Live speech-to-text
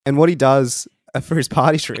And what he does for his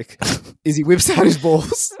party trick is he whips out his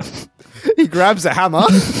balls, he grabs a hammer,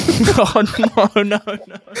 Oh, no.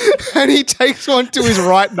 and he takes one to his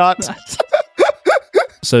right nut.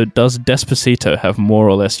 So does Despacito have more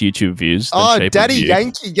or less YouTube views than Oh, Shape Daddy of You?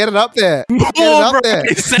 Yankee, get it up there. Get it Oh, up bro,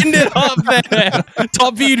 there. send it up there.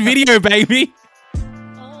 Top viewed video, baby.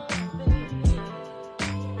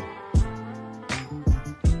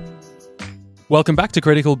 Welcome back to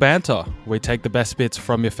Critical Banter. We take the best bits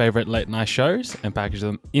from your favorite late night shows and package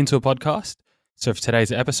them into a podcast. So for today's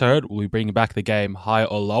episode, we'll be bringing back the game Higher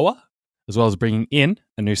or Lower, as well as bringing in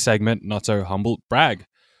a new segment, Not So Humble Brag.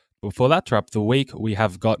 Before that, to wrap the week, we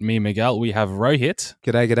have got me, Miguel. We have Rohit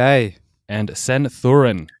G'day. and Sen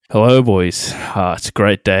Thurin. Hello, boys. It's a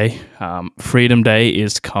great day. Freedom Day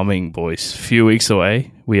is coming, boys. Few weeks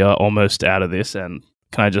away. We are almost out of this, and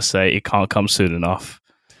can I just say, it can't come soon enough.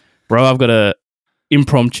 Bro, I've got a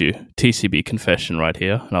impromptu TCB confession right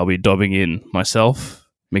here, and I'll be dobbing in myself,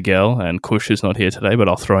 Miguel, and Kush is not here today, but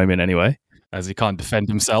I'll throw him in anyway. As he can't defend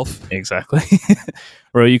himself. Exactly.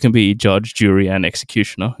 Bro, you can be judge, jury, and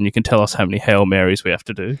executioner, and you can tell us how many Hail Marys we have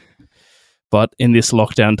to do. But in this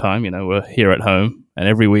lockdown time, we're here at home, and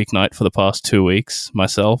every weeknight for the past 2 weeks,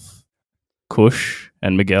 myself, Kush,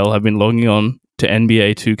 and Miguel have been logging on to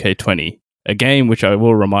NBA 2K20, a game which I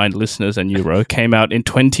will remind listeners and you, Ro, came out in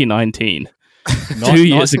 2019. 2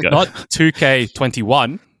 years ago. Not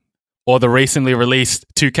 2K21 or the recently released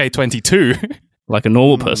 2K22. Like a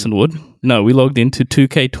normal person would. No, we logged into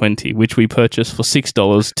 2K20, which we purchased for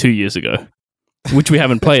 $6 2 years ago, which we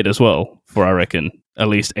haven't played as well for, I reckon, at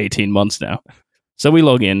least 18 months now. So we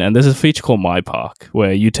log in, and there's a feature called My Park,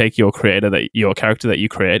 where you take your character that you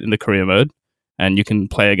create in the career mode, and you can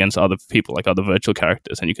play against other people, like other virtual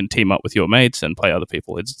characters, and you can team up with your mates and play other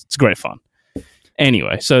people. It's great fun.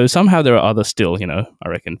 Anyway, so somehow there are other still, I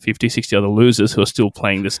reckon 50, 60 other losers who are still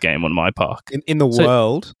playing this game on My Park. In the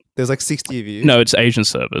world, there's like 60 of you. No, it's Asian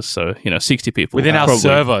servers, so 60 people. Within our probably.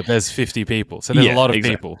 Server, there's 50 people, so there's a lot of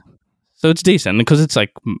people. So it's decent because it's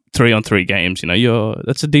like 3-on-3 games.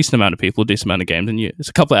 That's a decent amount of people, decent amount of games, and it's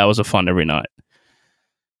a couple of hours of fun every night.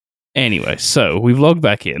 Anyway, so we've logged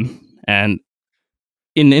back in, and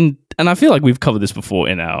and I feel like we've covered this before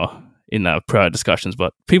in our prior discussions,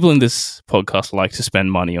 but people in this podcast like to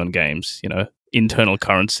spend money on games. Internal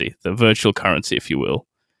currency, the virtual currency, if you will.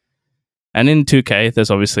 And in 2K,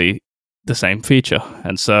 there's obviously the same feature,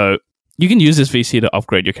 and so you can use this VC to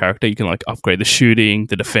upgrade your character. You can upgrade the shooting,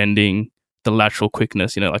 the defending, the lateral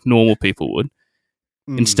quickness, like normal people would.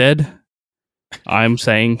 Instead, I'm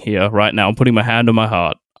saying here right now, I'm putting my hand on my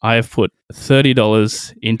heart. I have put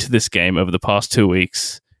 $30 into this game over the past 2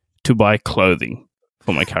 weeks to buy clothing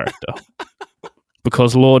for my character.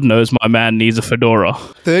 Because Lord knows my man needs a fedora.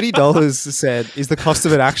 $30 said is the cost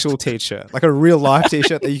of an actual t-shirt, like a real life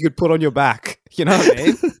t-shirt that you could put on your back. You know what I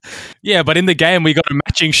mean? Yeah, but in the game, we got a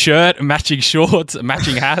matching shirt, matching shorts,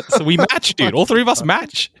 matching hats. So we match, dude. All three of us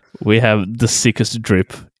match. We have the sickest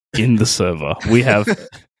drip in the server. We have...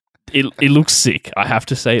 It looks sick. I have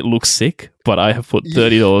to say it looks sick, but I have put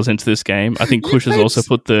 $30 into this game. I think Kush has also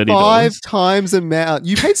put $30. 5 times the amount.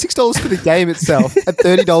 You paid $6 for the game itself and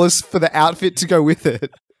 $30 for the outfit to go with it.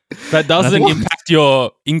 That doesn't impact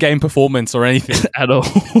your in-game performance or anything. At all.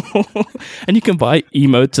 And you can buy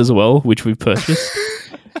emotes as well, which we've purchased.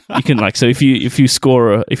 You can so if you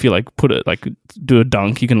score if you put it do a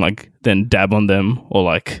dunk, you can then dab on them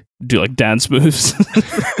or do dance moves.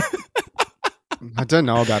 I don't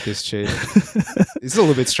know about this, Chief. It's a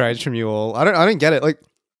little bit strange from you all. I don't get it.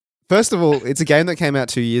 First of all, it's a game that came out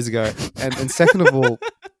 2 years ago, and second of all,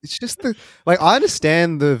 it's just I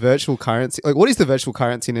understand the virtual currency. What is the virtual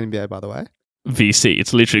currency in NBA, by the way? VC.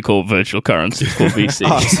 It's literally called virtual currency. It's called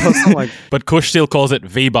VC. But Kush still calls it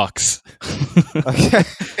V-Bucks. Okay.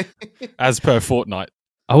 As per Fortnite.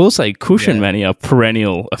 I will say Kush and Manny are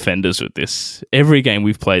perennial offenders with this. Every game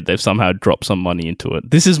we've played, they've somehow dropped some money into it.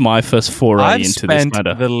 This is my first foray into this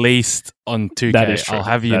matter. The least on 2K. That is true. I'll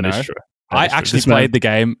have you know. That is true. I actually played the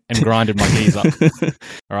game and grinded my keys up.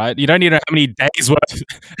 All right, you don't need to know how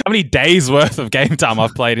many days worth of game time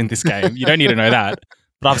I've played in this game. You don't need to know that,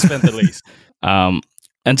 but I've spent the least.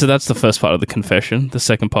 And so that's the first part of the confession. The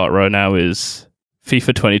second part right now is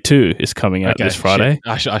FIFA 22 is coming out this Friday.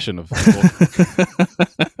 Shit. I shouldn't have.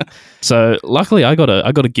 So luckily, I got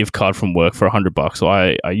a gift card from work for $100, so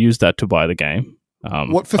I used that to buy the game.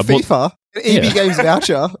 What for FIFA? An EB Games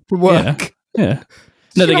voucher from work. Yeah.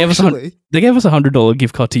 No, they gave us a $100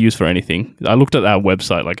 gift card to use for anything. I looked at our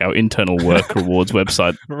website, our internal work rewards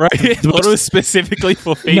website. Right, what was specifically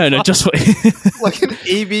for FIFA? No, just for an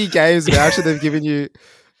EB Games voucher they've given you.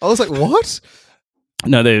 I was like, what?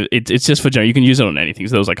 No, it's just for general. You can use it on anything.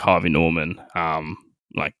 So there was like Harvey Norman,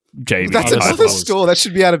 like JB. That's another store that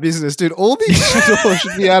should be out of business, dude. All these stores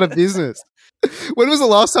should be out of business. When was the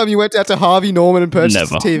last time you went out to Harvey Norman and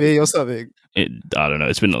purchased Never. a TV or something? I don't know.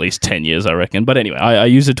 It's been at least 10 years, I reckon. But anyway, I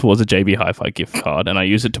use it towards a JB Hi-Fi gift card, and I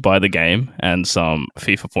use it to buy the game and some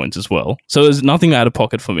FIFA points as well. So there's nothing out of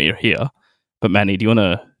pocket for me here. But Manny, do you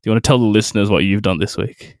wanna tell the listeners what you've done this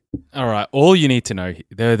week? All right. All you need to know,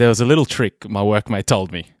 there was a little trick my workmate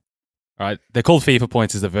told me. All right. They're called FIFA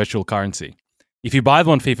points as the virtual currency. If you buy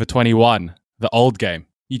them on FIFA 21, the old game,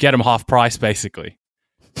 you get them half price, basically.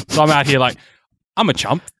 So I'm out here like, I'm a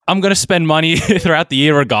chump. I'm going to spend money throughout the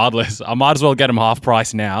year regardless. I might as well get them half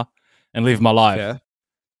price now and live my life. Yeah.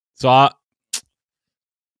 So how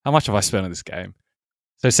much have I spent on this game?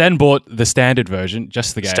 So Sen bought the standard version,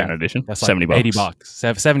 just the game. Standard edition. That's like $70.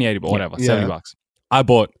 $80. 70, 80, but whatever. Yeah. $70. I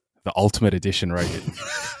bought the ultimate edition, Rohit.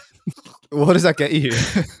 What does that get you?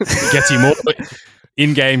 It gets you more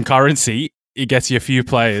in-game currency. It gets you a few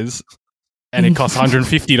players, and it costs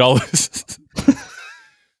 $150.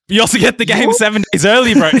 You also get the game 7 days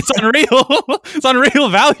early, bro. It's unreal. It's unreal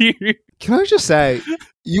value. Can I just say,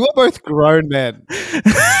 you are both grown men.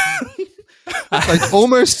 Like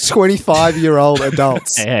almost 25-year-old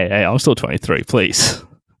adults. Hey, I'm still 23, please.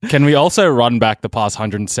 Can we also run back the past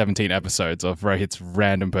 117 episodes of Rohit's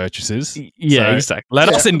random purchases? Yeah, So exactly. Let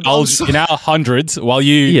us indulge in our hundreds while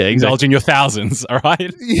you indulge in your thousands, all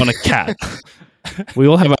right? On a cat. We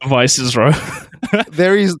all have our vices, bro.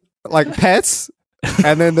 There is like pets,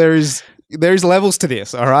 and then there is levels to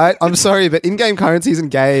this, all right? I'm sorry, but in-game currencies and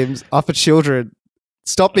games are for children.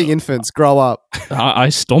 Stop being infants. Grow up. I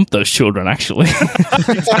stomped those children, actually.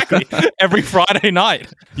 Exactly. Every Friday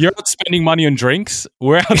night. You're out spending money on drinks.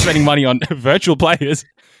 We're out spending money on virtual players.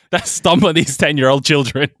 That's stumping these 10-year-old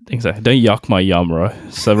children. Exactly. Don't yuck my yum, bro.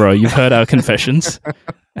 So, bro, you've heard our confessions.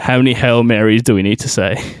 How many Hail Marys do we need to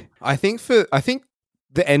say? I think the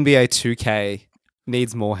NBA 2K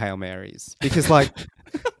needs more Hail Marys because like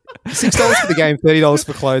 $6 for the game, $30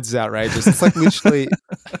 for clothes is outrageous. It's like literally,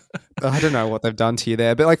 I don't know what they've done to you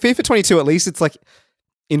there, but like FIFA 22, at least it's like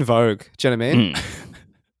in vogue. Do you know what I mean?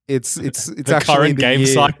 It's The actually current the game year.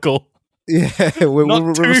 cycle. Yeah, we'll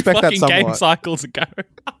Not two respect that fucking somewhat. game cycles ago.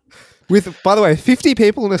 With, by the way, 50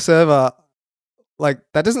 people in a server, like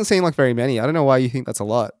that doesn't seem like very many. I don't know why you think that's a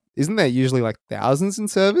lot. Isn't there usually like thousands in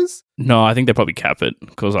servers? No, I think they probably cap it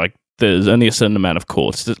because like there's only a certain amount of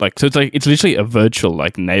courts. It's literally a virtual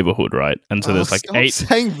like neighborhood, right? And so there's like stop 8.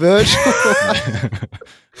 saying virtual.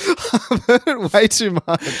 I've heard it way too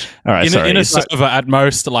much. All right, sorry. In a server, at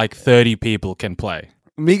most, like 30 people can play.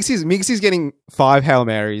 Migsy's getting 5 Hail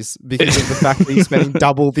Marys because of the fact that he's spending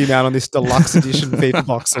double the amount on this deluxe edition FIFA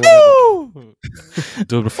box or whatever.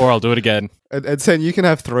 Do it before, I'll do it again. And Sen, you can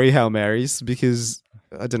have 3 Hail Marys because,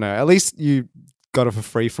 I don't know, at least you got it for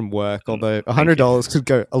free from work, although $100 could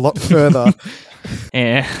go a lot further.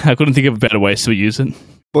 Yeah, I couldn't think of better ways to use it.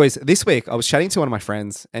 Boys, this week I was chatting to one of my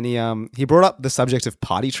friends and he brought up the subject of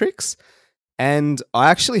party tricks. And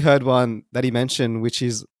I actually heard one that he mentioned, which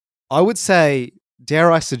is, I would say,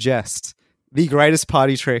 dare I suggest, the greatest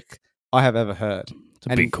party trick I have ever heard. It's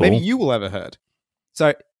a And big call. maybe you will ever heard.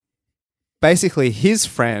 So basically his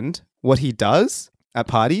friend, what he does at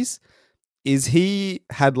parties is he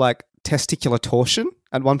had like testicular torsion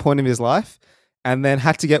at one point in his life and then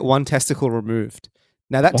had to get one testicle removed.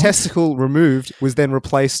 Now that What? testicle removed was then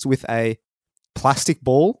replaced with a plastic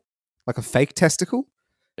ball, like a fake testicle.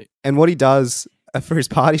 And what he does for his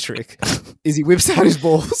party trick is he whips out his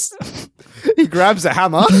balls, he grabs a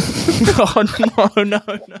hammer, Oh, no.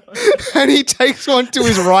 and he takes one to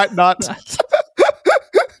his right nut.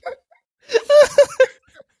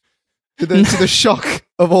 to the shock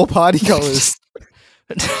of all party goers.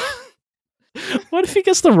 What if he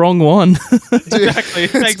gets the wrong one? Exactly.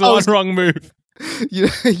 It takes one wrong move.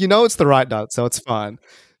 You know it's the right nut, so it's fine.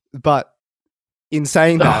 But in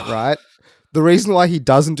saying that, right, the reason why he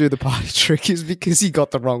doesn't do the party trick is because he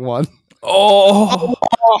got the wrong one. Oh,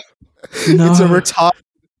 no. It's a retarded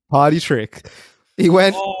party trick. He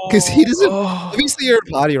went because he doesn't. Obviously, you're at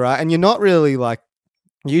a party, right? And you're not really like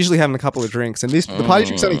usually having a couple of drinks, and the party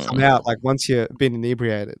tricks only come out like once you've been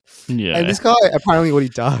inebriated. Yeah. And this guy, apparently, what he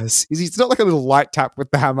does is it's not like a little light tap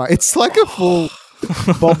with the hammer. It's like a full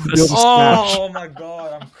Bob Dylan smash. Oh my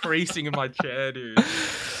god, I'm creasing in my chair, dude.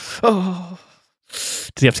 Oh.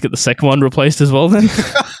 Did he have to get the second one replaced as well then?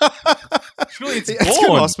 Surely it's He had to go to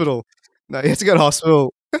gone. hospital. No, he had to go to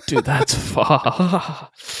hospital. Dude, that's far.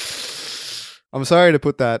 I'm sorry to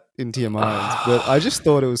put that into your minds, but I just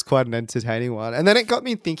thought it was quite an entertaining one. And then it got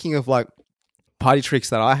me thinking of like party tricks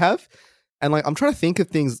that I have. And like I'm trying to think of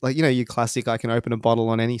things like, you know, your classic, I can open a bottle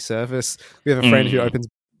on any surface. We have a friend who opens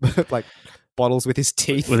like bottles with his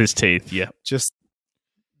teeth. With his teeth, yeah. Just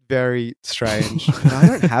very strange. And I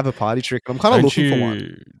don't have a party trick. I'm kind of looking for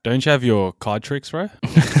one. Don't you have your card tricks, bro?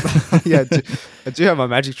 Yeah, I do have my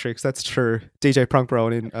magic tricks. That's true. DJ Prunk Bro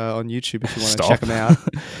on YouTube if you want to check them out.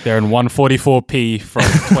 They're in 144p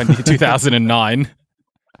from 2009.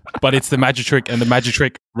 But it's the magic trick and the magic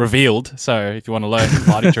trick revealed. So if you want to learn the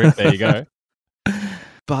party trick, there you go.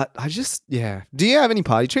 But I just, yeah. Do you have any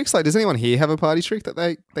party tricks? Like, does anyone here have a party trick that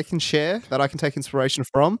they can share that I can take inspiration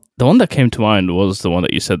from? The one that came to mind was the one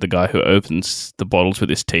that you said, the guy who opens the bottles with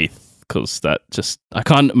his teeth, because that just, I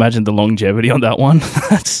can't imagine the longevity on that one.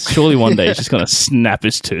 That's surely one day he's just going to snap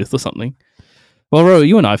his tooth or something. Well, Ro,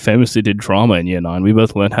 you and I famously did drama in year 9. We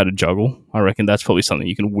both learned how to juggle. I reckon that's probably something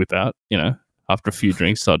you can whip out, you know, after a few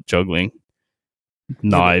drinks, start juggling.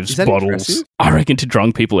 Knives, bottles. Impressive? I reckon to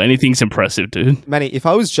drunk people, anything's impressive, dude. Manny, if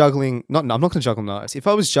I was juggling, I'm not going to juggle knives. If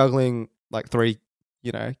I was juggling like 3,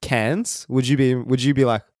 you know, cans, would you be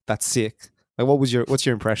like, that's sick? Like, what's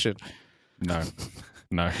your impression? No.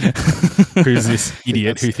 Who's this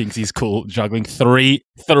idiot who thinks he's cool juggling three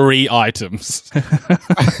items?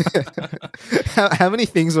 How many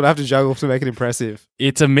things would I have to juggle to make it impressive?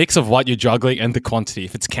 It's a mix of what you're juggling and the quantity.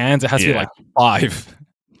 If it's cans, it has to be like 5.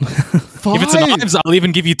 5? If it's knives, I'll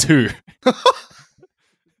even give you 2.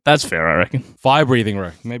 That's fair, I reckon. Fire breathing,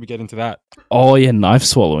 Ro. Maybe get into that. Oh yeah, knife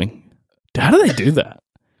swallowing. How do they do that?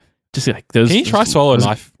 Just like those. Can you try swallow a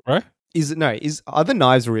knife, bro? Are the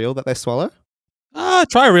knives real that they swallow?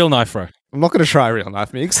 Try a real knife, bro. I'm not going to try a real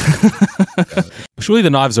knife mix. Surely the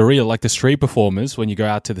knives are real. Like the street performers, when you go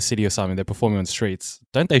out to the city or something, they're performing on streets.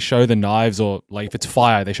 Don't they show the knives, or like if it's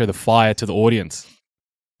fire, they show the fire to the audience?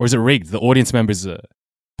 Or is it rigged? The audience members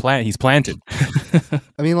he's planted.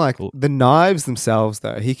 I mean, like the knives themselves,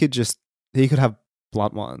 though, he could have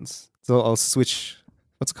blunt ones. So I'll switch.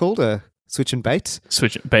 What's it called? A switch and bait.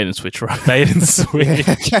 Bait and switch, right? Bait and switch.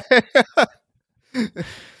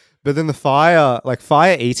 But then the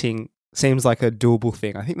fire eating seems like a doable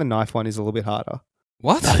thing. I think the knife one is a little bit harder.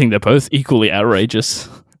 What? I think they're both equally outrageous.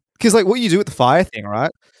 Because like what you do with the fire thing,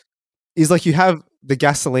 right, is like you have the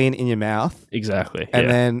gasoline in your mouth. Exactly. And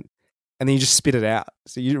then you just spit it out.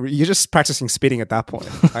 So you're just practicing spitting at that point.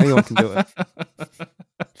 Anyone can do it.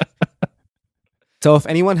 So if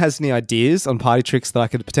anyone has any ideas on party tricks that I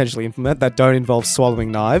could potentially implement that don't involve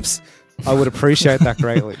swallowing knives, I would appreciate that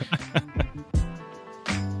greatly.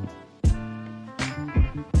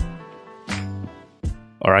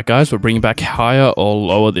 All right, guys, we're bringing back higher or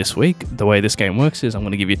lower this week. The way this game works is I'm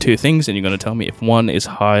going to give you 2 things, and you're going to tell me if one is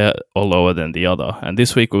higher or lower than the other. And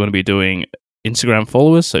this week we're going to be doing Instagram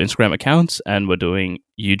followers, so Instagram accounts, and we're doing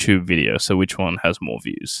YouTube videos, so which one has more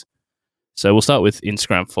views. So we'll start with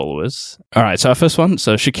Instagram followers. All right, so our first one.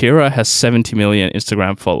 So Shakira has 70 million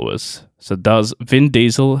Instagram followers. So does Vin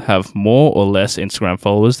Diesel have more or less Instagram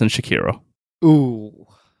followers than Shakira? Ooh.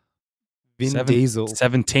 Vin Diesel.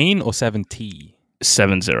 17 or 70?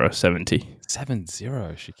 70. 70,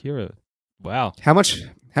 Shakira. Wow. How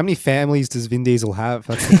many families does Vin Diesel have?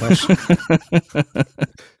 That's the question.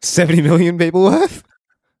 70 million people worth?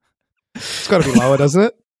 It's got to be lower, doesn't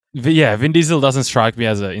it? Yeah, Vin Diesel doesn't strike me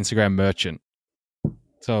as an Instagram merchant.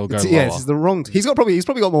 So I'll go lower. Yeah, it's the wrong. He's probably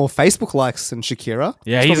got more Facebook likes than Shakira.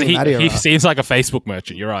 Yeah, he seems like a Facebook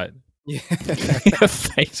merchant. You're right. Yeah.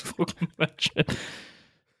 Facebook merchant.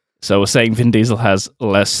 So we're saying Vin Diesel has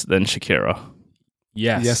less than Shakira.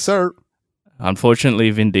 Yes. Yes, sir. Unfortunately,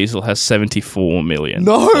 Vin Diesel has 74 million.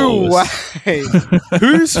 No followers. way.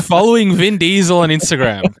 Who's following Vin Diesel on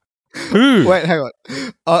Instagram? Who? Wait, hang on.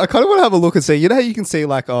 I kind of want to have a look and see. You know how you can see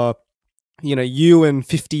like, you and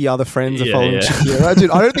 50 other friends are following Shakira?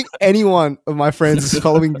 Dude, I don't think anyone of my friends is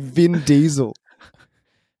following Vin Diesel.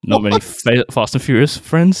 Not many Fast and Furious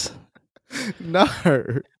friends? No.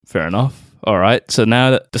 Fair enough. All right. So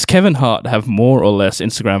now, does Kevin Hart have more or less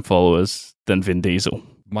Instagram followers than Vin Diesel?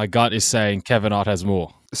 My gut is saying Kevin Hart has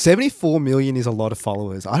more. 74 million is a lot of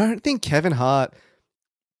followers. I don't think Kevin Hart...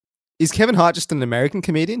 Is Kevin Hart just an American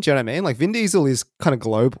comedian? Do you know what I mean? Like, Vin Diesel is kind of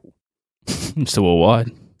global. Still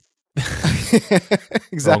worldwide.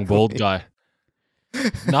 Exactly. Wrong bald guy.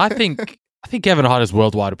 No, I think Kevin Hart has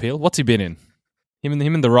worldwide appeal. What's he been in? Him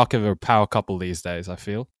and The Rock are a power couple these days, I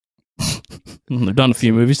feel. They've done a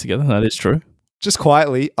few movies together. That is true. Just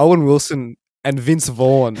quietly, Owen Wilson and Vince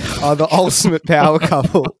Vaughn are the ultimate power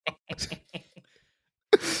couple.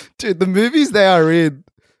 Dude, the movies they are in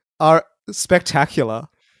are spectacular.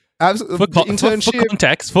 For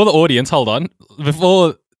context, for the audience, hold on.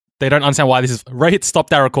 Before they don't understand why this is. Rohit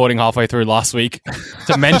stopped our recording halfway through last week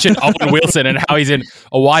to mention Owen Wilson and how he's in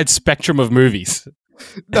a wide spectrum of movies.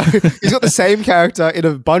 No, he's got the same character in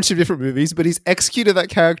a bunch of different movies, but he's executed that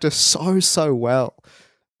character so well.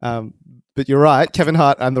 But you're right, Kevin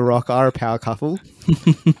Hart and The Rock are a power couple.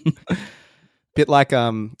 Bit like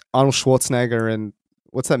Arnold Schwarzenegger and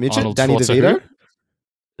what's that midget? Arnold Danny Schwarzenegger?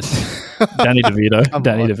 DeVito. Danny DeVito.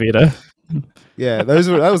 Danny DeVito. Yeah,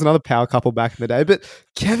 that was another power couple back in the day. But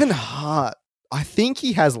Kevin Hart, I think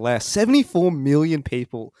he has less. 74 million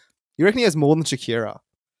people. You reckon he has more than Shakira?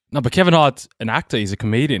 No, but Kevin Hart's an actor. He's a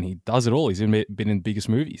comedian. He does it all. He's been in the biggest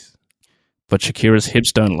movies. But Shakira's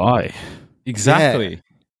hips don't lie. Exactly.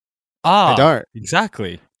 They don't.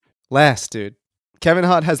 Exactly. Less, dude. Kevin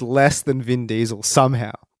Hart has less than Vin Diesel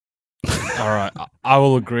somehow. All right. I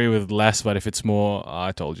will agree with less, but if it's more,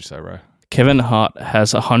 I told you so, bro. Kevin Hart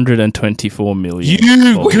has 124 million.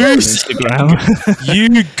 You followers goose! on Instagram.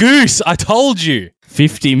 You goose! I told you.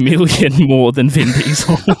 50 million more than Vin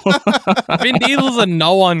Diesel. Vin Diesel's a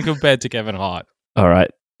no one compared to Kevin Hart. All right.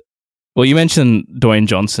 Well, you mentioned Dwayne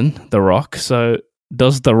Johnson, The Rock. So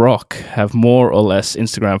does The Rock have more or less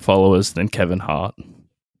Instagram followers than Kevin Hart?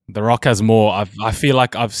 The Rock has more. I feel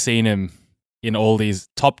like I've seen him in all these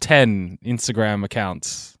top 10 Instagram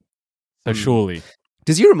accounts. So surely.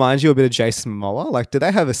 Does he remind you a bit of Jason Momoa? Like, do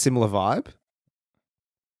they have a similar vibe?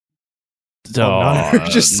 Oh, no.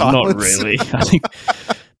 Just not silence. really. I think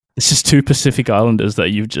it's just two Pacific Islanders that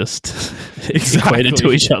you've just equated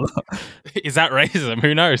to each other. Is that racism?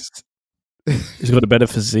 Who knows? He's got a better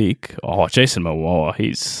physique. Oh, Jason Momoa,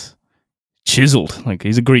 he's chiseled. Like,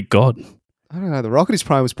 he's a Greek god. I don't know. The Rock at his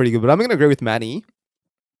prime was pretty good, but I'm going to agree with Manny.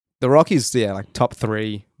 The Rock is, like top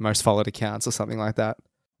 3 most followed accounts or something like that.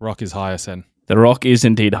 Rock is higher, Sen. The Rock is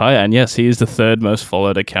indeed higher, and yes, he is the 3rd most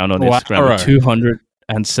followed account on Instagram with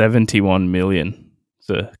 271 million.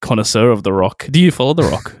 The connoisseur of The Rock. Do you follow The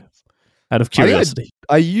Rock? Out of curiosity.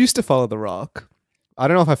 I used to follow The Rock. I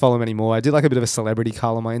don't know if I follow him anymore. I did like a bit of a celebrity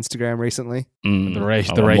cull on my Instagram recently. The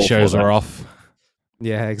ratios are off.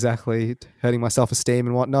 Yeah, exactly. Hurting my self-esteem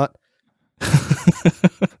and whatnot.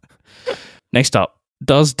 Next up,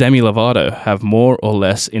 does Demi Lovato have more or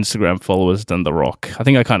less Instagram followers than The Rock? I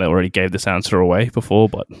think I kind of already gave this answer away before,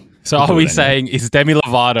 but... So are we saying, is Demi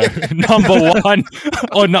Lovato number 1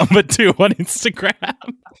 or number 2 on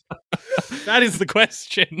Instagram? That is the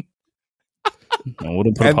question. I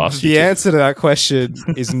wouldn't put it And past the you. answer to that question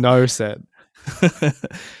is no, Seth.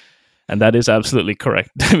 And that is absolutely correct.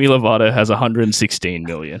 Demi Lovato has 116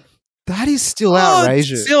 million. That is still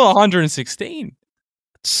outrageous. Still 116.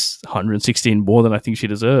 It's 116 more than I think she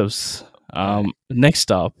deserves.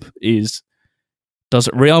 Next up is, does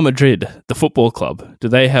Real Madrid, the football club, do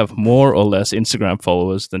they have more or less Instagram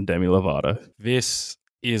followers than Demi Lovato? This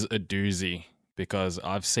is a doozy because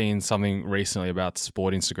I've seen something recently about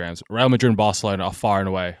sport Instagrams. Real Madrid and Barcelona are far and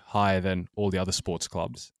away higher than all the other sports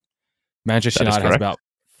clubs. Manchester United has about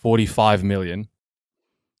 45 million.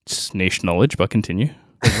 It's niche knowledge, but continue.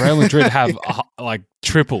 Real Madrid have like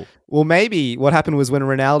triple. Well, maybe what happened was when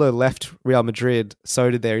Ronaldo left Real Madrid,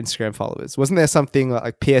 so did their Instagram followers. Wasn't there something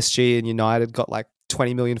like PSG and United got like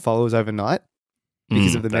 20 million followers overnight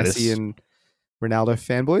because of the Messi and Ronaldo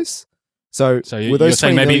fanboys? So you're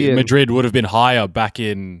saying maybe Madrid would have been higher back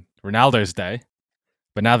in Ronaldo's day,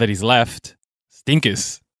 but now that he's left,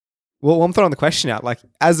 stinkers. Well, I'm throwing the question out. Like,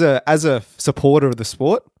 as a supporter of the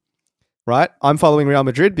sport, right? I'm following Real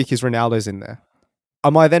Madrid because Ronaldo's in there.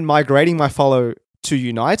 Am I then migrating my follow to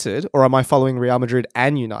United, or am I following Real Madrid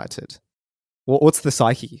and United? What's the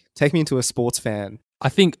psyche? Take me into a sports fan. I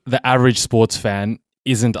think the average sports fan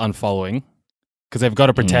isn't unfollowing because they've got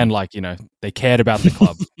to pretend like, you know, they cared about the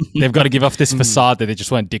club. They've got to give off this facade that they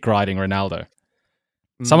just weren't dick riding Ronaldo.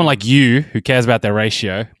 Someone like you, who cares about their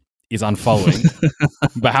ratio, is unfollowing.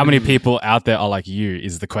 But how many people out there are like you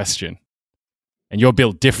is the question. And you're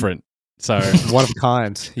built different. So One of a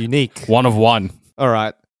kind. Unique. one of one. All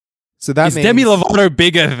right. So that Is means... Demi Lovato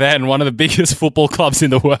bigger than one of the biggest football clubs in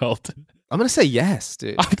the world? I'm going to say yes,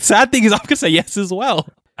 dude. Sad thing is I'm going to say yes as well.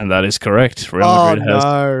 And that is correct. Real Oh, Madrid has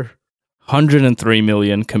no. 103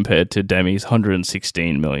 million compared to Demi's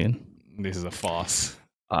 116 million. This is a farce.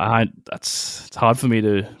 It's hard for me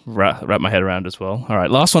to wrap my head around as well. All right,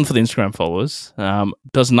 last one for the Instagram followers.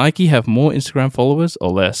 Does Nike have more Instagram followers or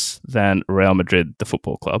less than Real Madrid, the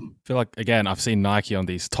football club? I feel like, again, I've seen Nike on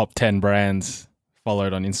these top 10 brands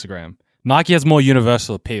followed on Instagram. Nike has more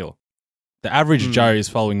universal appeal. The average Joe is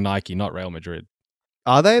following Nike, not Real Madrid.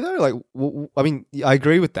 Are they, though? Like, I mean, I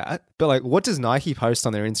agree with that. But, like, what does Nike post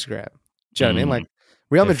on their Instagram? Do you know what I mean? Like,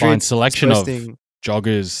 Real They Madrid find selection posting... of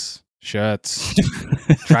joggers, shirts,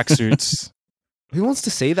 tracksuits. Who wants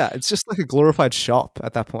to see that? It's just like a glorified shop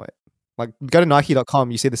at that point. Like, go to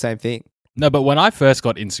Nike.com, you see the same thing. No, but when I first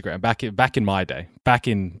got Instagram back in my day, back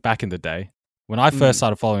in the day, when I first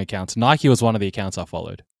started following accounts, Nike was one of the accounts I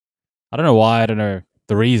followed. I don't know why, I don't know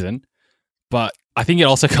the reason, but I think it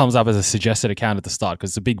also comes up as a suggested account at the start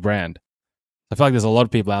because it's a big brand. I feel like there's a lot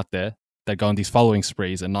of people out there that go on these following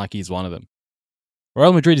sprees, and Nike is one of them.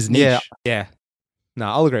 Real Madrid is niche. Yeah. No,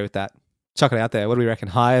 I'll agree with that. Chuck it out there. What do we reckon?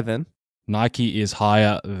 Higher than? Nike is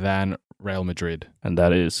higher than Real Madrid. And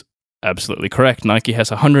that is absolutely correct. Nike has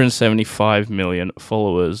 175 million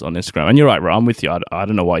followers on Instagram. And you're right, bro. I'm with you. I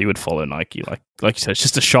don't know why you would follow Nike. Like you said, it's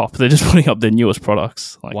just a shop. They're just putting up their newest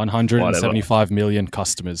products. Like 175 million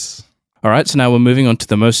customers. All right, so now we're moving on to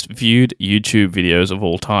the most viewed YouTube videos of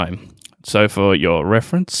all time. So for your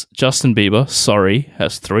reference, Justin Bieber, Sorry,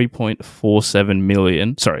 has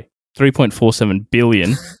 3.47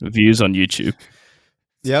 billion views on YouTube.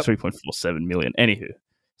 Yep. 3.47 million. Anywho.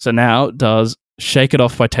 So now, does Shake It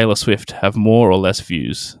Off by Taylor Swift have more or less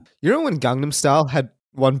views? You remember when Gangnam Style had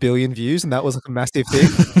 1 billion views and that was like a massive thing?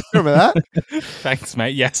 Remember that? Thanks,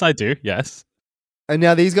 mate. Yes, I do. Yes. And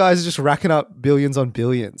now these guys are just racking up billions on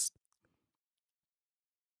billions.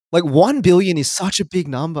 Like 1 billion is such a big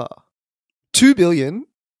number. 2 billion,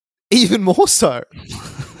 even more so.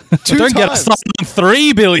 Don't get us started on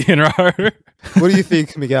 3 billion, bro. What do you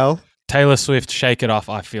think, Miguel? Taylor Swift, Shake It Off,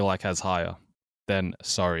 I feel like has higher than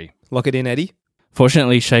Sorry. Lock it in, Eddie.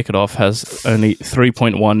 Fortunately, Shake It Off has only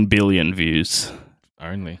 3.1 billion views.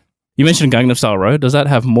 Only. You mentioned Gangnam Style Road. Does that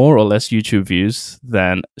have more or less YouTube views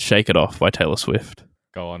than Shake It Off by Taylor Swift?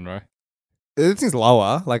 Go on, bro. This is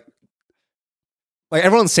lower. Like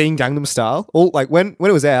everyone's seen Gangnam Style. All like when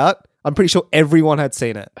it was out, I'm pretty sure everyone had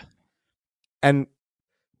seen it. And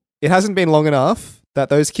it hasn't been long enough that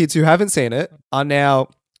those kids who haven't seen it are now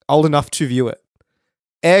old enough to view it.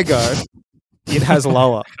 Ergo, it has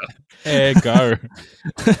lower. Ergo.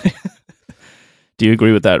 Do you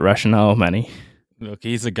agree with that rationale, Manny? Look,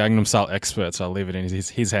 he's a Gangnam Style expert, so I'll leave it in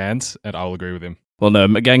his hands, and I'll agree with him. Well, no,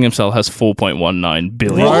 Gangnam Style has 4.19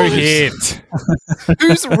 billion. Bro, views. hit.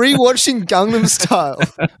 Who's rewatching Gangnam Style?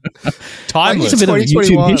 Timeless. It's a bit of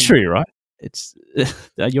 2021. YouTube history, right? It's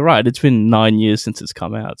you're right. It's been 9 years since it's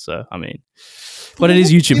come out, so I mean, but it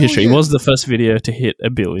is YouTube history. It was the first video to hit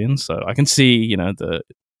 1 billion, so I can see,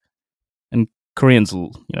 and Koreans,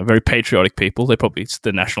 very patriotic people. It's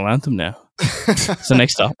the national anthem now. So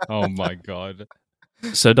next up, Oh my god.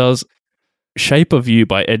 so does Shape of You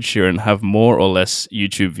by Ed Sheeran have more or less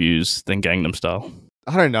YouTube views than Gangnam Style?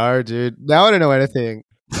 I don't know, dude. Now I don't know anything.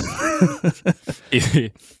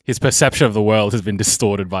 His perception of the world has been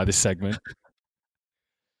distorted by this segment.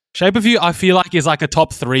 Shape of You, I feel like, is like a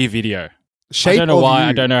top 3 video. Shape I don't know of why. You.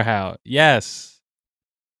 I don't know how. Yes.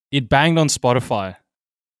 It banged on Spotify. It's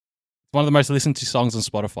one of the most listened to songs on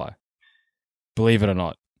Spotify. Believe it or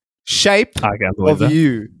not. Shape I can't believe of that.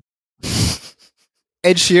 You.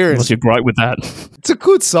 Ed Sheeran. What's your gripe with that? It's a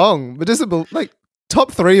good song, but doesn't like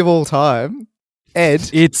top 3 of all time. Ed,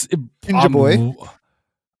 It's Ginger Boy.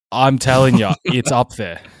 I'm telling you, it's up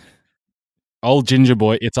there. Old Ginger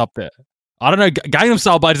Boy, it's up there. I don't know. Gangnam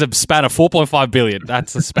Style by a spanner, 4.5 billion.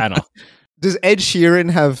 That's a spanner. Does Ed Sheeran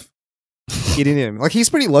have it in him? Like, he's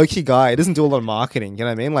a pretty low-key guy. He doesn't do a lot of marketing. You know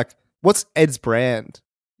what I mean? Like, what's Ed's brand?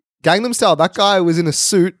 Gangnam Style, that guy was in a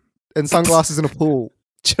suit and sunglasses in a pool.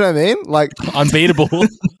 Do you know what I mean? Like, Unbeatable.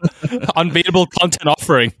 Unbeatable content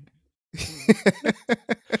offering.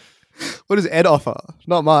 what does Ed offer?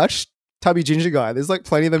 Not much. Tubby ginger guy. There's like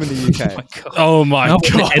plenty of them in the UK. Oh my No,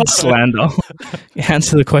 god. Ed slander.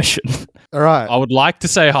 Answer the question. All right. I would like to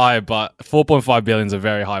say high, but 4.5 billion is a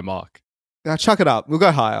very high mark. Now chuck it up. We'll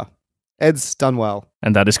go higher. Ed's done well.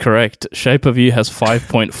 And that is correct. Shape of You has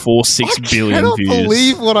 5.46 billion I cannot views.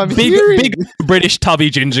 believe what I'm hearing. Big British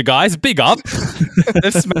tubby ginger guys. Big up.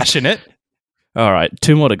 They're smashing it. All right,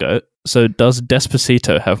 2 more to go. So does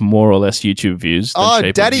Despacito have more or less YouTube views than Oh,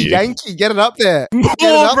 Shape Daddy of You? Yankee, get it up there. Get it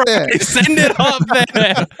Oh, up bro, there. send it up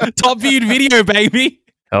there. Top viewed video, baby.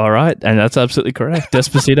 All right, and that's absolutely correct.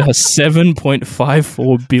 Despacito has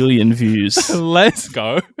 7.54 billion views. Let's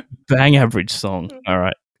go. Bang average song. All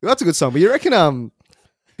right. That's a good song. But you reckon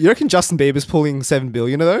Justin Bieber's pulling 7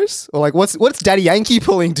 billion of those? Or like what's Daddy Yankee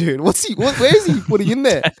pulling, dude? Where is he putting in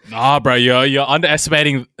there? Nah, bro, you're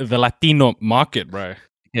underestimating the Latino market, bro.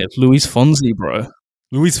 Yeah, it's Luis Fonsi, bro.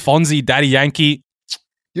 Luis Fonsi, Daddy Yankee.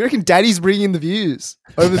 You reckon Daddy's bringing in the views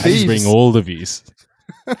over He's these? bringing all the views.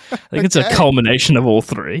 I think it's a Okay. culmination of all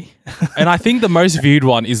 3. And I think the most viewed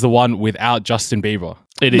one is the one without Justin Bieber.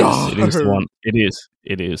 It is. No. It is the one. It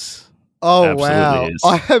is. Oh Absolutely wow! is.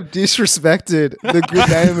 I have disrespected the good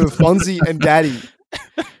name of Fonzie and Daddy.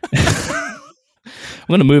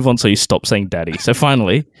 going to move on so you stop saying daddy. So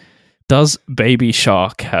finally, does Baby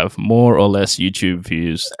Shark have more or less YouTube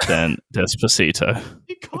views than Despacito?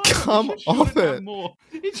 Come off it.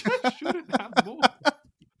 It just shouldn't have more.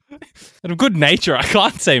 Out of good nature, I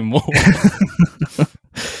can't say more.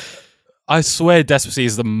 I swear Despacito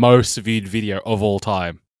is the most viewed video of all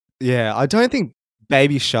time. Yeah, I don't think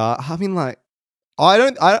Baby Shark. I mean, like,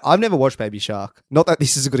 I've never watched Baby Shark. Not that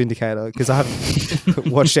this is a good indicator because I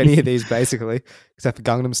haven't watched any of these basically, except for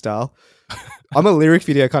Gangnam Style. I'm a lyric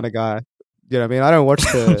video kind of guy. You know what I mean? I don't watch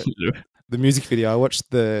the music video. I watch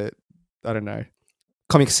I don't know,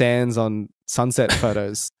 Comic Sans on sunset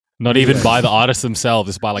photos. Not even by the artists themselves,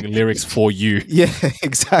 it's by like lyrics for you. Yeah,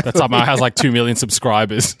 exactly. That somehow has like 2 million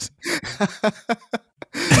subscribers.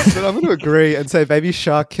 But I'm going to agree and say Baby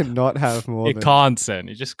Shark cannot have more. You can't, Sen.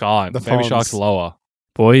 You just can't. The Baby fonts. Shark's lower.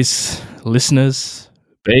 Boys, listeners,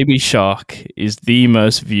 Baby Shark is the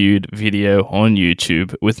most viewed video on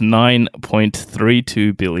YouTube with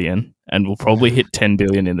 9.32 billion and will probably hit 10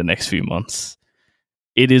 billion in the next few months.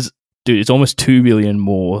 It is, dude, it's almost 2 billion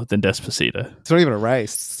more than Despacito. It's not even a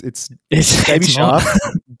race. It's It's Baby it's not. Shark,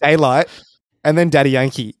 Daylight, and then Daddy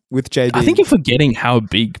Yankee with JB. I think you're forgetting how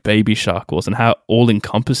big Baby Shark was and how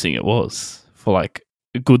all-encompassing it was for like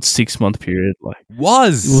a good 6-month period. Like, it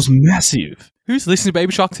was massive. Who's listening to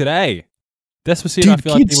Baby Shark today? Despacito, I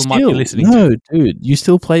feel like kids people might be listening to. No, dude, you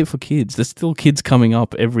still play it for kids. There's still kids coming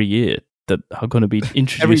up every year that are going to be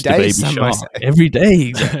introduced to day, Baby some might Shark. say. Every day,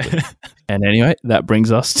 exactly. And anyway, that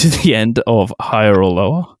brings us to the end of Higher or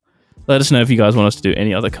Lower. Let us know if you guys want us to do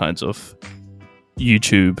any other kinds of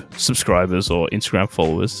YouTube subscribers or Instagram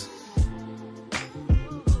followers.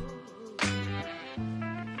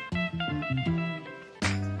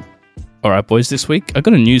 All right, boys, this week I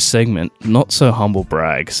got a new segment, Not So Humble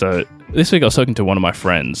Brag. So this week I was talking to one of my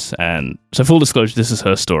friends, and so full disclosure, this is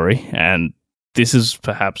her story, and this is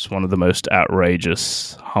perhaps one of the most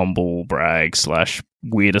outrageous humble brag /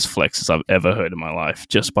 weirdest flexes I've ever heard in my life,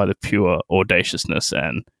 just by the pure audaciousness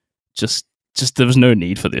and just there was no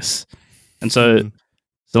need for this. And so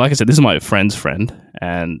like I said, this is my friend's friend,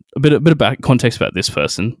 and a bit of back context about this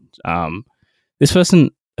person. This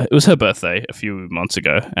person, it was her birthday a few months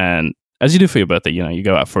ago, and as you do for your birthday, you know, you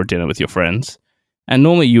go out for a dinner with your friends, and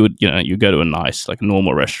normally you would, you know, you go to a nice, like,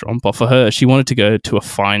 normal restaurant. But for her, she wanted to go to a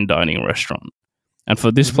fine dining restaurant, and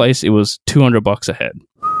for this place, it was $200 a head,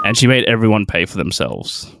 and she made everyone pay for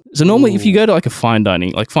themselves. So normally, if you go to like a fine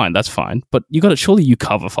dining, like, fine, that's fine, but you got to surely you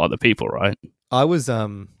cover for other people, right? I was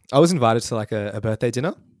invited to like a birthday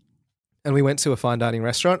dinner, and we went to a fine dining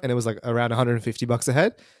restaurant, and it was like around $150 a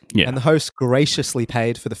head. Yeah, And the host graciously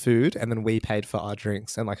paid for the food, and then we paid for our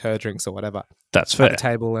drinks and like her drinks or whatever that's at fair. the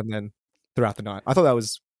table, and then throughout the night. I thought that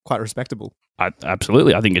was quite respectable.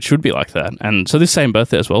 Absolutely. I think it should be like that. And so this same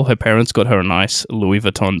birthday as well, her parents got her a nice Louis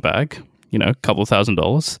Vuitton bag, you know, a couple of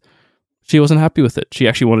 $1,000s. She wasn't happy with it. She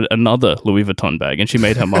actually wanted another Louis Vuitton bag, and she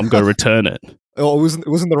made her mum go return it. Oh, it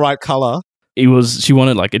wasn't the right color. She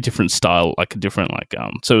wanted like a different style, like a different, like,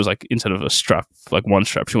 so it was like instead of a strap, like one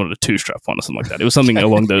strap, she wanted a 2-strap one or something like that. It was something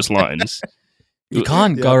along those lines. You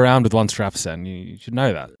can't go around with one strap, Sen. You should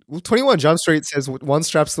know that. Well, 21 Jump Street says one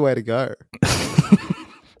strap's the way to go.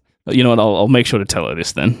 You know what? I'll make sure to tell her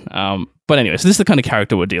this then. But anyway, so this is the kind of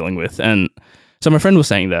character we're dealing with. And so my friend was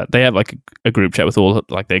saying that they have like a group chat with all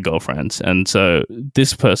like their girlfriends. And so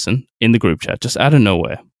this person in the group chat, just out of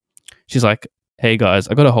nowhere, she's like, "Hey guys,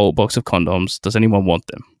 I got a whole box of condoms. Does anyone want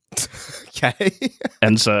them?" Okay.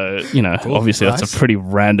 And so, you know, Cool, obviously nice. that's a pretty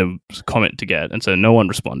random comment to get. And so no one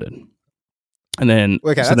responded. And then,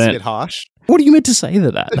 Okay, so that's then, a bit harsh. what are you meant to say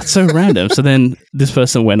to that? That's so random. So then this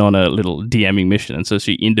person went on a little DMing mission. And so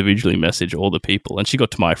she individually messaged all the people, and she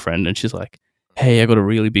got to my friend and she's like, "Hey, I got a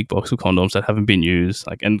really big box of condoms that haven't been used."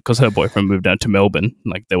 Like, and because her boyfriend moved down to Melbourne,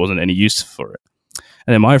 like there wasn't any use for it.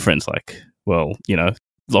 And then my friend's like, "Well, you know,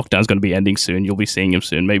 lockdown's going to be ending soon. You'll be seeing him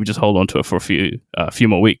soon. Maybe just hold on to it for a few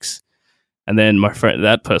more weeks." And then my friend,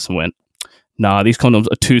 that person went, "Nah, these condoms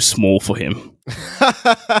are too small for him."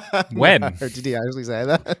 When? No, did he actually say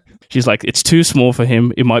that? She's like, "It's too small for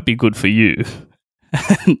him. It might be good for you."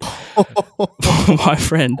 And my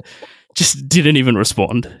friend just didn't even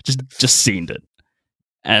respond. Just seen it.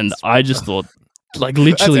 And I just thought, like,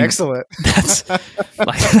 literally, That's excellent.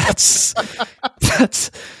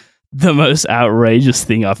 that's the most outrageous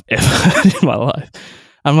thing I've ever heard in my life.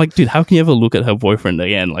 I'm like, dude, how can you ever look at her boyfriend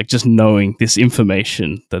again, like, just knowing this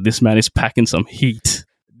information that this man is packing some heat?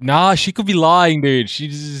 Nah, she could be lying, dude.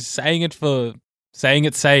 She's just saying it for saying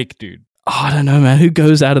its sake, dude. Oh, I don't know, man. Who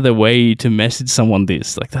goes out of their way to message someone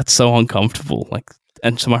this? Like, that's so uncomfortable. Like,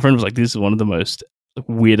 and so my friend was like, "This is one of the most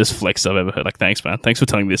weirdest flexes I've ever heard." Like, thanks, man. Thanks for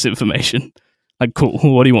telling me this information. Like, cool.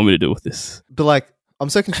 What do you want me to do with this? But like, I'm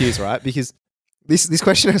so confused, right? Because this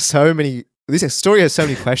question has so many. This story has so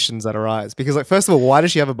many questions that arise. Because like, first of all, why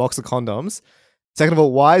does she have a box of condoms? Second of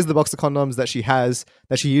all, why is the box of condoms that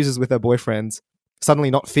she uses with her boyfriends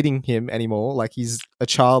suddenly not fitting him anymore? Like he's a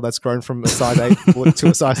child that's grown from a size 8 foot to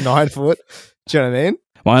a size 9 foot. Do you know what I mean?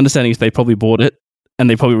 My understanding is they probably bought it and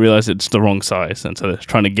they probably realized it's the wrong size, and so they're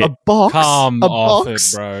trying to get A box. Come a off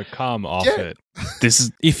box? it, bro. Come off Yeah. it. this.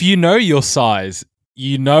 Is If you know your size,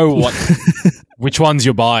 you know which ones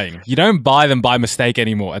you're buying. You don't buy them by mistake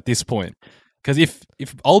anymore at this point. Because if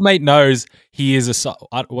old mate knows he is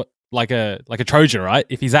like a Trojan, right?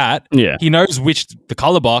 If he's he knows the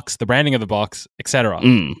color box, the branding of the box, etc.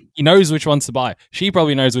 He knows which ones to buy. She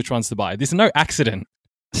probably knows which ones to buy. There's no accident.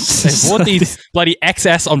 They bought these bloody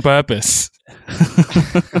XS on purpose.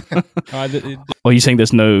 Are you saying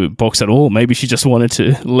there's no box at all? Maybe she just wanted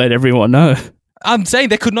to let everyone know. I'm saying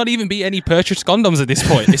there could not even be any purchased condoms at this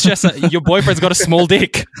point. It's just your boyfriend's got a small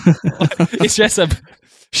dick. It's just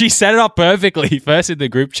she set it up perfectly first in the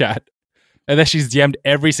group chat, and then she's DM'd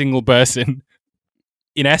every single person.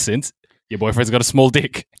 In essence, your boyfriend's got a small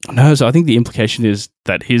dick. No, so I think the implication is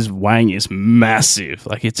that his wang is massive.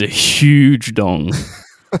 Like it's a huge dong.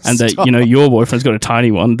 And that, your boyfriend's got a tiny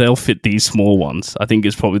one. They'll fit these small ones. I think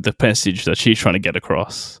is probably the message that she's trying to get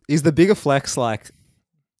across. Is the bigger flex like,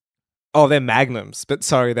 oh, they're magnums, but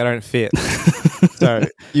sorry, they don't fit. So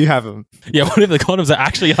you have them. Yeah, what if the condoms are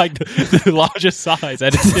actually like the largest size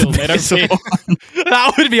and still they don't fit?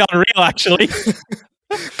 That would be unreal, actually.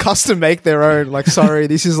 Custom make their own. Like, sorry,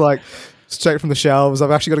 this is like straight from the shelves.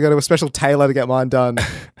 I've actually got to go to a special tailor to get mine done.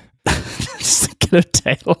 Just get a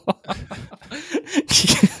tailor.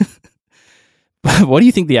 What do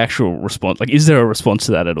you think the actual response? Like, is there a response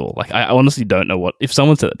to that at all? Like, I honestly don't know what. If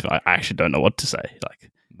someone said that to me, I actually don't know what to say.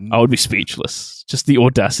 Like, I would be speechless. Just the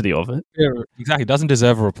audacity of it. Yeah, exactly. It doesn't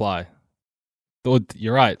deserve a reply.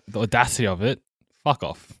 You're right. The audacity of it. Fuck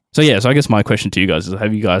off. So yeah, so I guess my question to you guys is: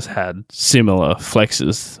 have you guys had similar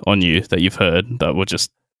flexes on you that you've heard that were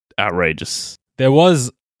just outrageous? There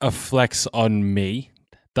was a flex on me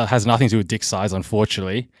that has nothing to do with dick size,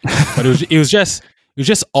 unfortunately, but it was just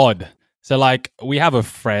odd. So like, we have a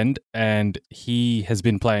friend and he has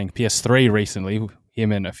been playing PS3 recently.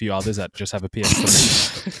 Him and a few others that just have a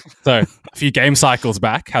PS3. So a few game cycles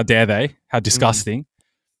back. How dare they? How disgusting.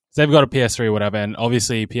 So they've got a PS3 or whatever, and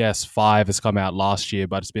obviously PS5 has come out last year,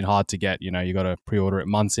 but it's been hard to get. You got to pre-order it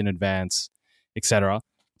months in advance, etc.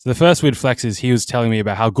 So the first weird flex is he was telling me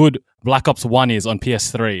about how good Black Ops 1 is on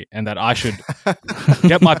PS3 and that I should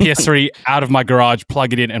get my PS3 out of my garage,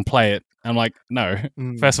 plug it in and play it. I'm like, no.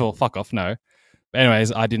 First of all, fuck off, no. But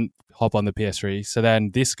anyways, I didn't hop on the PS3. So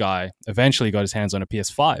then this guy eventually got his hands on a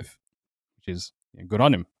PS5, which is good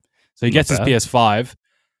on him. So he gets his PS5.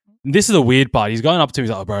 This is the weird part. He's going up to me,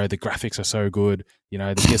 he's like, oh, bro, the graphics are so good. The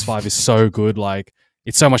PS5 is so good. Like,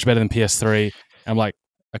 it's so much better than PS3. I'm like,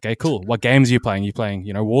 okay, cool. What games are you playing? You playing,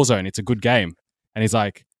 Warzone. It's a good game. And he's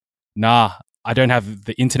like, nah, I don't have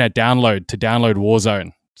the internet download to download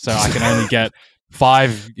Warzone. So I can only get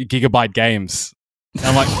 5 gigabyte games. And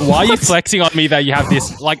I'm like, why are you flexing on me that you have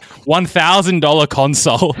this like $1,000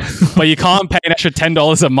 console, but you can't pay an extra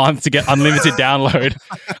 $10 a month to get unlimited download?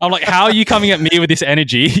 I'm like, how are you coming at me with this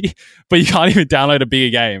energy, but you can't even download a bigger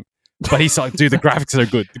game? But he's like, dude, the graphics are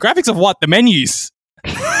good. The graphics of what? The menus.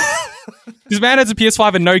 This man has a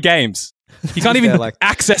PS5 and no games. He can't even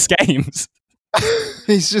access games.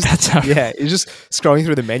 He's just he's just scrolling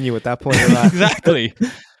through the menu at that point. Right? Exactly.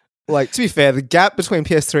 Like, to be fair, the gap between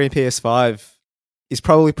PS3 and PS5 is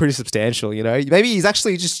probably pretty substantial, Maybe he's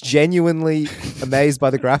actually just genuinely amazed by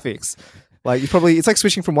the graphics. Like, it's like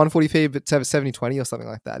switching from 140p to 7020 or something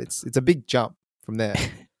like that. It's a big jump from there.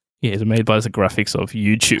 Yeah, he's made by the graphics of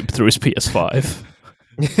YouTube through his PS5.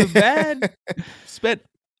 The man spent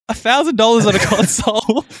 $1,000 on a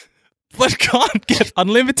console, but can't get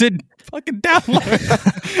unlimited fucking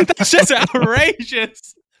download. That's just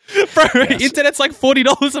outrageous. Bro, internet's like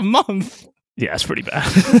 $40 a month. Yeah, it's pretty bad.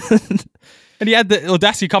 And he had the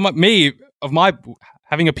audacity to come at me of my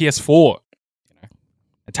having a PS4,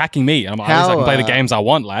 attacking me. And I'm like, I can play the games I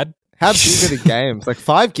want, lad. How big are the games? Like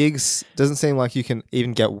 5 gigs doesn't seem like you can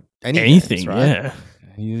even get anything, games, right? Yeah.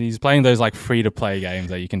 He's playing those like free-to-play games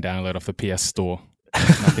that you can download off the PS Store.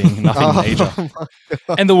 Nothing major.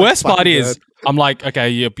 And the worst part is, I'm like, okay,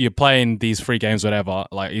 you're playing these free games, whatever.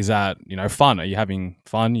 Like, is that, fun? Are you having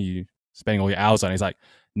fun? Are you spending all your hours on it? He's like,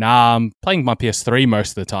 nah, I'm playing my PS3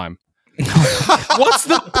 most of the time. What's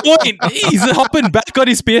the point? He's hopping back on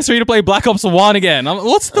his PS3 to play Black Ops 1 again.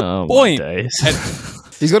 What's the point?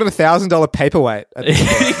 He's got a $1,000 paperweight.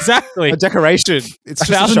 Exactly. A decoration. It's just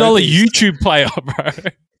a $1,000 showpiece. YouTube player,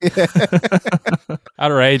 bro.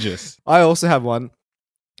 Outrageous. I also have one.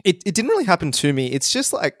 It didn't really happen to me. It's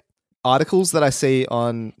just like articles that I see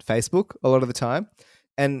on Facebook a lot of the time.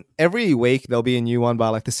 And every week there'll be a new one by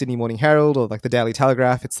like the Sydney Morning Herald or like the Daily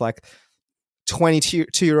Telegraph. It's like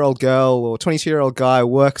 22-year-old girl or 22-year-old guy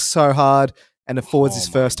works so hard and affords his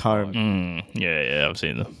first home. Yeah, I've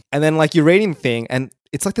seen them. And then like you're reading the thing and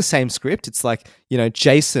it's like the same script. It's like, you know,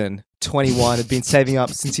 Jason, 21, had been saving up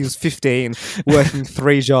since he was 15, working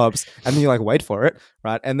 3 jobs. And then you're like, wait for it,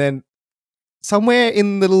 right? And then somewhere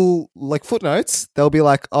in little like footnotes, they'll be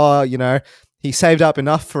like, oh, you know, he saved up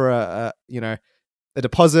enough for a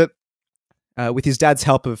deposit with his dad's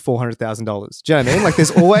help of $400,000. Do you know what I mean? Like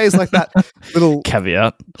there's always like that little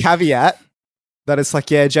Caveat. that it's like,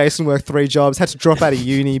 yeah, Jason worked 3 jobs, had to drop out of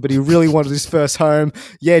uni, but he really wanted his first home.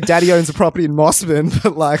 Yeah, daddy owns a property in Mossman,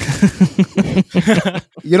 but like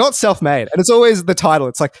you're not self-made. And it's always the title.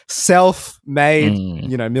 It's like self-made,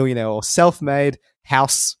 you know, millionaire or self-made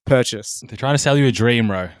house purchase. They're trying to sell you a dream,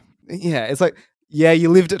 bro. Yeah, it's like, yeah, you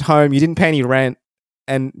lived at home, you didn't pay any rent,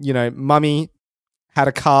 and, you know, mummy had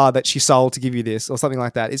a car that she sold to give you this or something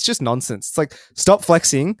like that. It's just nonsense. It's like, stop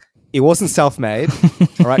flexing. It wasn't self-made.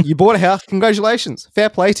 All right, you bought a house. Congratulations. Fair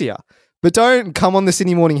play to you. But don't come on the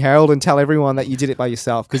Sydney Morning Herald and tell everyone that you did it by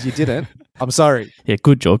yourself because you didn't. I'm sorry. Yeah,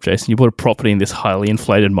 good job, Jason. You bought a property in this highly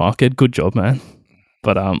inflated market. Good job, man.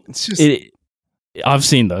 But It's just... I've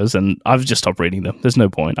seen those and I've just stopped reading them. There's no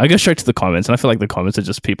point. I go straight to the comments and I feel like the comments are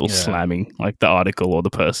just people slamming like the article or the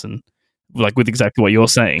person, like with exactly what you're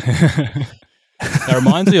saying. That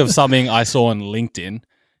reminds me of something I saw on LinkedIn.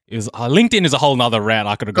 LinkedIn is a whole nother rant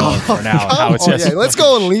I could have gone for an hour. How it's just, let's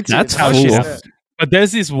go on LinkedIn. That's how cool. shit happens. But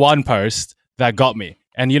there's this one post that got me.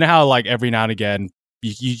 And you know how like every now and again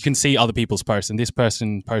you can see other people's posts, and this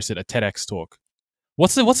person posted a TEDx talk.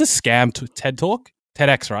 What's a scam TED talk?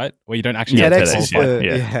 TEDx, right? Where you don't actually have TEDx TEDx. is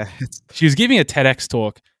yeah. She was giving a TEDx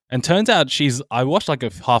talk, and turns out I watched like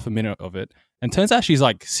half a minute of it, and turns out she's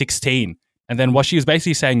like 16. And then what she was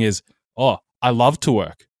basically saying is, oh, I love to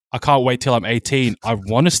work. I can't wait till I'm 18. I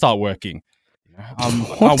want to start working. I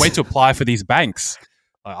can't wait to apply for these banks.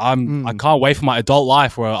 I can't wait for my adult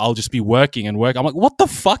life where I'll just be working and work. I'm like, what the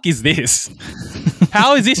fuck is this?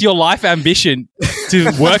 How is this your life ambition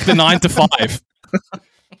to work the 9 to 5?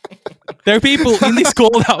 There are people in this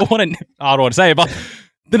call that want to, I don't want to say it, but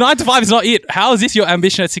the 9 to 5 is not it. How is this your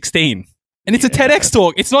ambition at 16? And it's a TEDx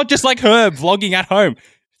talk. It's not just like her vlogging at home.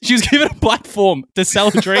 She was given a platform to sell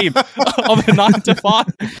a dream of a 9 to 5.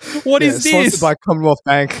 What is this? Sponsored by Commonwealth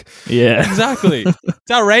Bank. Yeah. Exactly.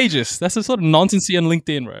 It's outrageous. That's the sort of nonsense you see on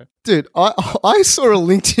LinkedIn, bro. Dude, I saw a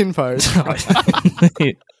LinkedIn post.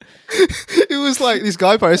 It was like this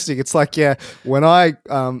guy posting. It's like, yeah, when I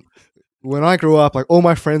grew up, like all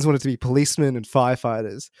my friends wanted to be policemen and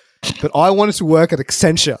firefighters, but I wanted to work at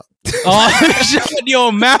Accenture. Oh, shut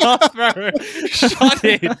your mouth, bro. Shut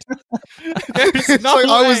it. It's no like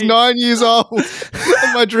way. I was 9 years old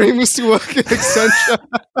and my dream was to work at Accenture.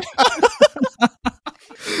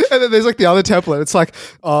 And then there's like the other template. It's like,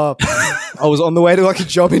 I was on the way to like a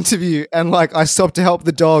job interview and like I stopped to help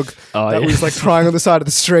the dog that was like crying on the side of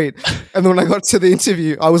the street. And then when I got to the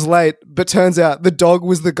interview, I was late, but turns out the dog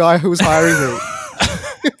was the guy who was hiring me.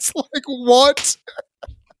 It's like, what?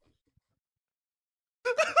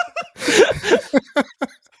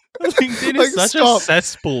 LinkedIn Like, is such stop. a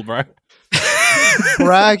cesspool, bro.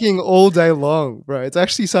 Bragging all day long, bro. It's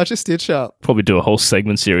actually such a stitch up. Probably do a whole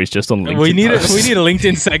segment series just on LinkedIn. We need a posts.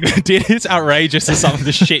 LinkedIn segment, dude. It's outrageous to some of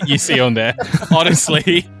the shit you see on there.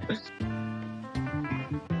 Honestly.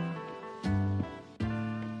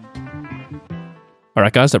 All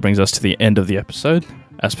right, guys, that brings us to the end of the episode.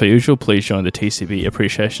 As per usual, please join the TCB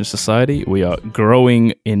Appreciation Society. We are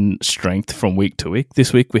growing in strength from week to week.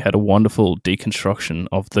 This week, we had a wonderful deconstruction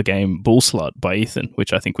of the game Bull Slut by Ethan,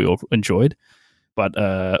 which I think we all enjoyed. But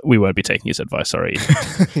we won't be taking his advice, sorry.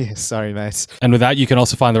 Yeah, sorry, mate. And with that, you can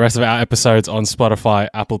also find the rest of our episodes on Spotify,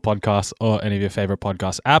 Apple Podcasts, or any of your favorite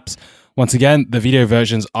podcast apps. Once again, the video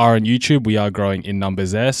versions are on YouTube. We are growing in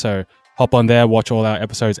numbers there. So hop on there, watch all our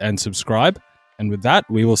episodes, and subscribe. And with that,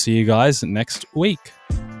 we will see you guys next week.